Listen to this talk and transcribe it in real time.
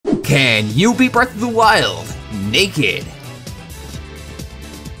Can you beat Breath of the Wild naked?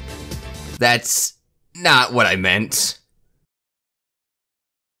 That's not what I meant.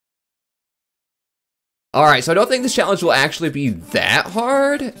 Alright, so I don't think this challenge will actually be that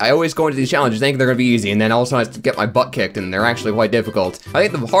hard. I always go into these challenges thinking they're gonna be easy, and then all of a sudden I have to get my butt kicked, and they're actually quite difficult. I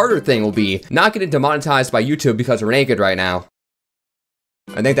think the harder thing will be not getting demonetized by YouTube because we're naked right now.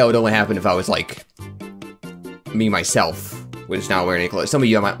 I think that would only happen if I was like, me myself, which is not wearing any clothes. Some of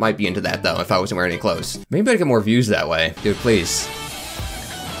you might be into that though, if I wasn't wearing any clothes. Maybe I'd get more views that way. Dude, please.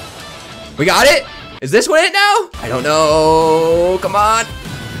 We got it? Is this one it now? I don't know, come on.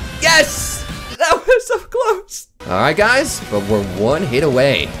 Yes! That was so close. All right, guys, but we're one hit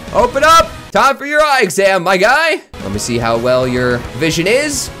away. Open up, time for your eye exam, my guy. Let me see how well your vision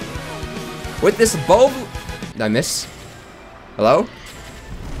is. With this bulb, did I miss? Hello?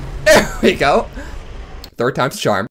 There we go. Third time's the charm.